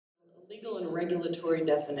legal and regulatory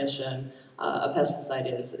definition, a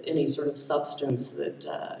pesticide is any sort of substance that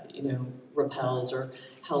repels or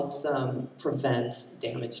helps prevent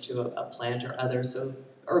damage to a plant or other. So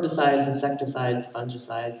herbicides, insecticides,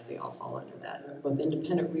 fungicides, they all fall under that. Both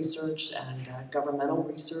independent research and governmental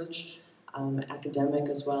research, academic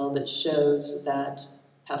as well, that shows that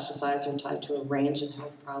pesticides are tied to a range of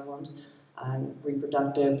health problems,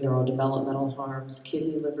 reproductive, neurodevelopmental harms,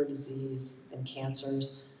 kidney, liver disease, and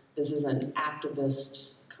cancers. This is an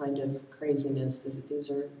activist kind of craziness.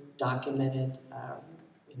 These are documented,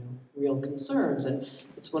 real concerns, and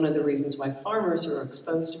it's one of the reasons why farmers who are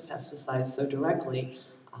exposed to pesticides so directly,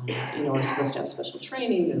 are supposed to have special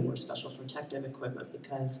training and wear special protective equipment,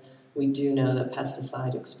 because we do know that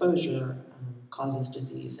pesticide exposure causes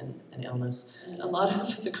disease and illness. A lot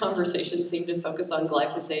of the conversations seem to focus on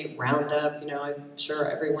glyphosate, Roundup. I'm sure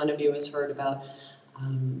every one of you has heard about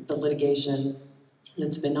the litigation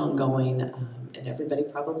that's been ongoing, and everybody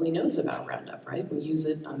probably knows about Roundup, right? We use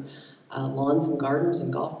it on lawns and gardens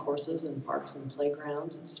and golf courses and parks and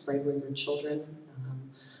playgrounds. It's sprayed where your children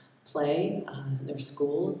play in their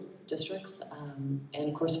school districts. And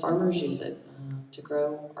of course, farmers use it to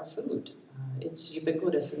grow our food. It's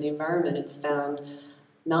ubiquitous in the environment. It's found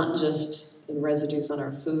not just in residues on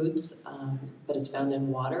our foods, but it's found in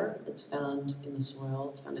water, it's found in the soil,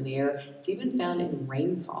 it's found in the air, it's even found in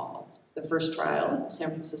rainfall. The first trial in San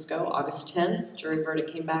Francisco, August 10th, jury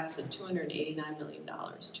verdict came back, said $289 million,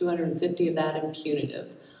 250 of that in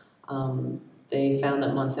punitive. They found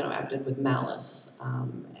that Monsanto acted with malice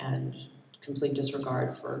and complete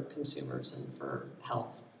disregard for consumers and for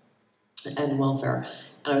health and welfare.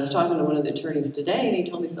 And I was talking to one of the attorneys today, and he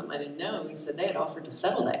told me something I didn't know. He said they had offered to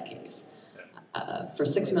settle that case for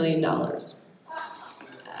 $6 million.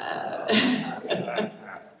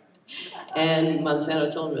 And Monsanto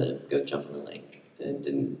told him to go jump in the lake.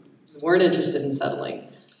 They weren't interested in settling.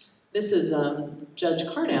 This is Judge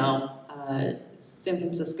Carnell, San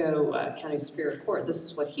Francisco County Superior Court. This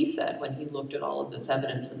is what he said when he looked at all of this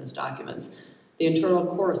evidence in these documents. The internal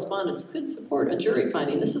correspondence could support a jury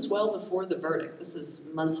finding. This is well before the verdict. This is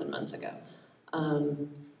months and months ago.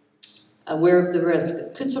 Aware of the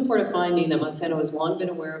risk, could support a finding that Monsanto has long been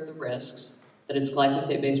aware of the risks, that its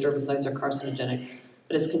glyphosate-based herbicides are carcinogenic,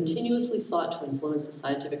 but has continuously sought to influence the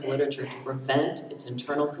scientific literature to prevent its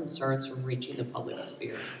internal concerns from reaching the public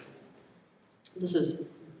sphere. This is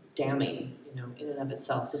damning, in and of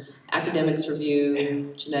itself. This academics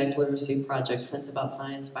review, genetic literacy project, Sense About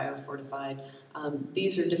Science, Biofortified.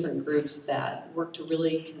 These are different groups that work to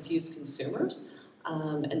really confuse consumers,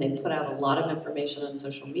 and they put out a lot of information on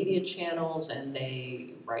social media channels, and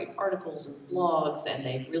they write articles and blogs, and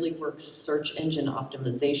they really work search engine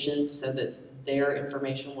optimization so that their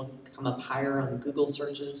information will come up higher on Google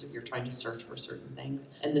searches if you're trying to search for certain things.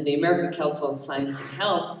 And then the American Council on Science and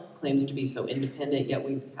Health claims to be so independent, yet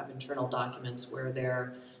we have internal documents where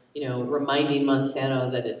they're, reminding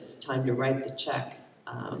Monsanto that it's time to write the check.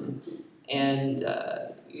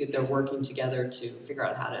 They're working together to figure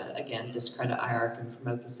out how to, again, discredit IARC and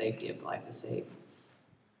promote the safety of glyphosate,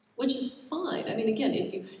 which is fine. I mean, again,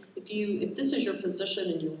 if this is your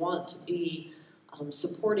position and you want to be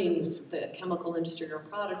supporting the chemical industry or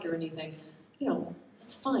product or anything,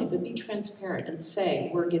 that's fine, but be transparent and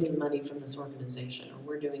say, we're getting money from this organization or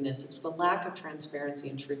we're doing this. It's the lack of transparency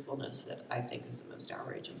and truthfulness that I think is the most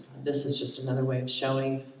outrageous. This is just another way of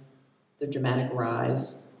showing the dramatic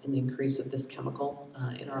rise in the increase of this chemical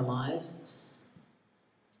in our lives.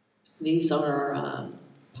 These are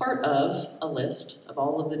part of a list of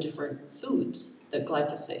all of the different foods that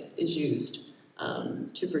glyphosate is used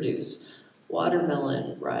to produce.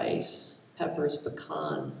 Watermelon, rice, peppers,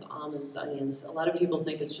 pecans, almonds, onions. A lot of people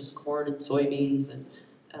think it's just corn and soybeans and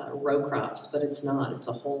row crops, but it's not. It's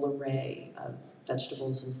a whole array of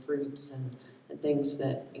vegetables and fruits and things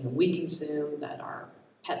that we consume, that our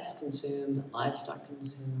pets consume, that livestock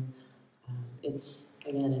consume. It's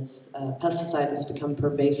a pesticide that's become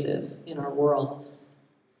pervasive in our world.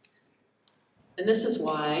 And this is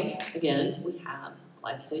why, again, we have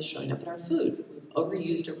glyphosate showing up in our food. We've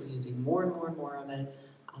overused it, we're using more and more and more of it,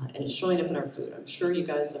 and it's showing up in our food. I'm sure you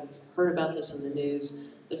guys have heard about this in the news.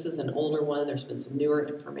 This is an older one. There's been some newer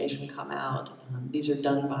information come out. These are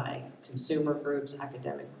done by consumer groups,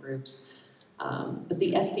 academic groups, but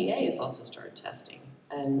the FDA has also started testing.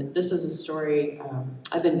 And this is a story,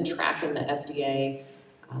 I've been tracking the FDA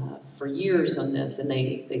for years on this, and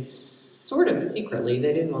they sort of secretly,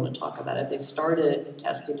 they didn't want to talk about it. They started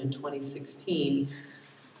testing in 2016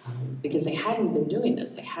 because they hadn't been doing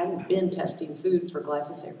this. They hadn't been testing food for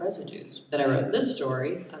glyphosate residues. Then I wrote this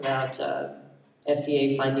story about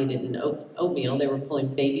FDA finding it in oatmeal. They were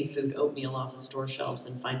pulling baby food oatmeal off of store shelves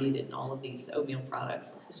and finding it in all of these oatmeal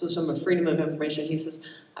products. This was from a Freedom of Information. He says,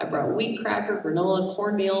 I brought wheat, cracker, granola,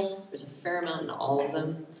 cornmeal. There's a fair amount in all of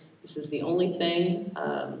them. He says the only thing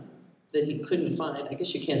that he couldn't find, I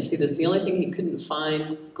guess you can't see this, the only thing he couldn't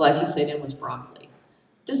find glyphosate in was broccoli.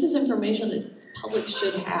 This is information that the public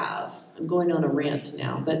should have. I'm going on a rant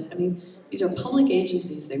now, but I mean, these are public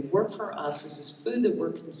agencies. They work for us. This is food that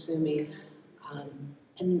we're consuming.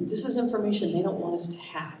 And this is information they don't want us to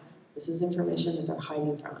have. This is information that they're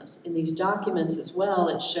hiding from us. In these documents as well,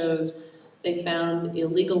 it shows they found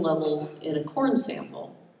illegal levels in a corn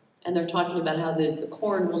sample. And they're talking about how the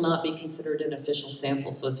corn will not be considered an official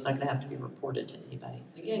sample, so it's not going to have to be reported to anybody.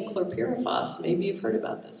 Again, chlorpyrifos, maybe you've heard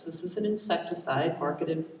about this. This is an insecticide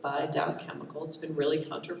marketed by Dow Chemical. It's been really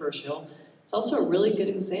controversial. It's also a really good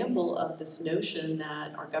example of this notion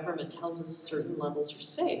that our government tells us certain levels are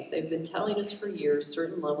safe. They've been telling us for years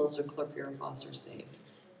certain levels of chlorpyrifos are safe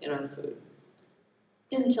in our food,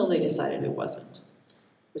 until they decided it wasn't,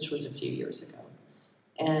 which was a few years ago.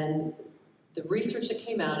 And the research that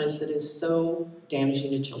came out is that it's so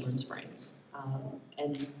damaging to children's brains.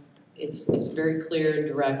 And it's very clear,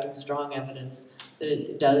 direct, and strong evidence that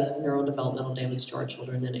it does neurodevelopmental damage to our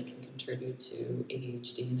children, and it can contribute to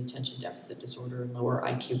ADHD and attention deficit disorder and lower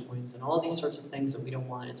IQ points and all these sorts of things that we don't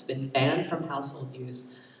want. It's been banned from household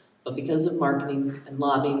use, but because of marketing and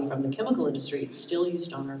lobbying from the chemical industry, it's still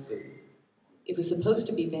used on our food. It was supposed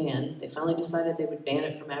to be banned. They finally decided they would ban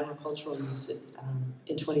it from agricultural use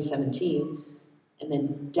in 2017. And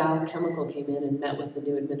then Dow Chemical came in and met with the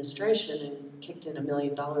new administration and kicked in $1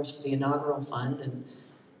 million for the inaugural fund and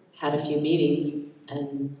had a few meetings.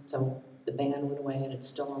 And so the ban went away and it's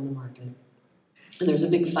still on the market. And there's a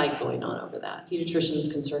big fight going on over that.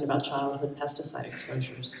 Pediatricians concerned about childhood pesticide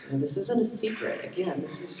exposures. You know, this isn't a secret. Again,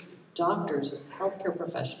 this is doctors, healthcare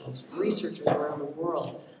professionals, researchers around the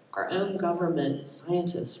world, our own government,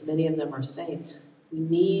 scientists, many of them are saying, we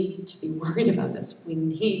need to be worried about this. We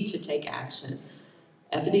need to take action.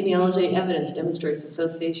 Epidemiology evidence demonstrates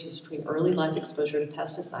associations between early life exposure to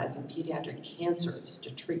pesticides and pediatric cancers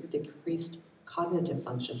to treat decreased cognitive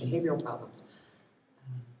function, behavioral problems.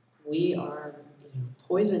 We are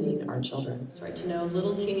poisoning our children. It's Right to Know,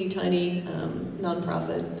 little teeny tiny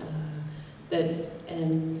nonprofit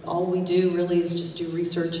and all we do really is just do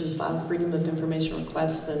research and file Freedom of Information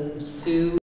requests and sue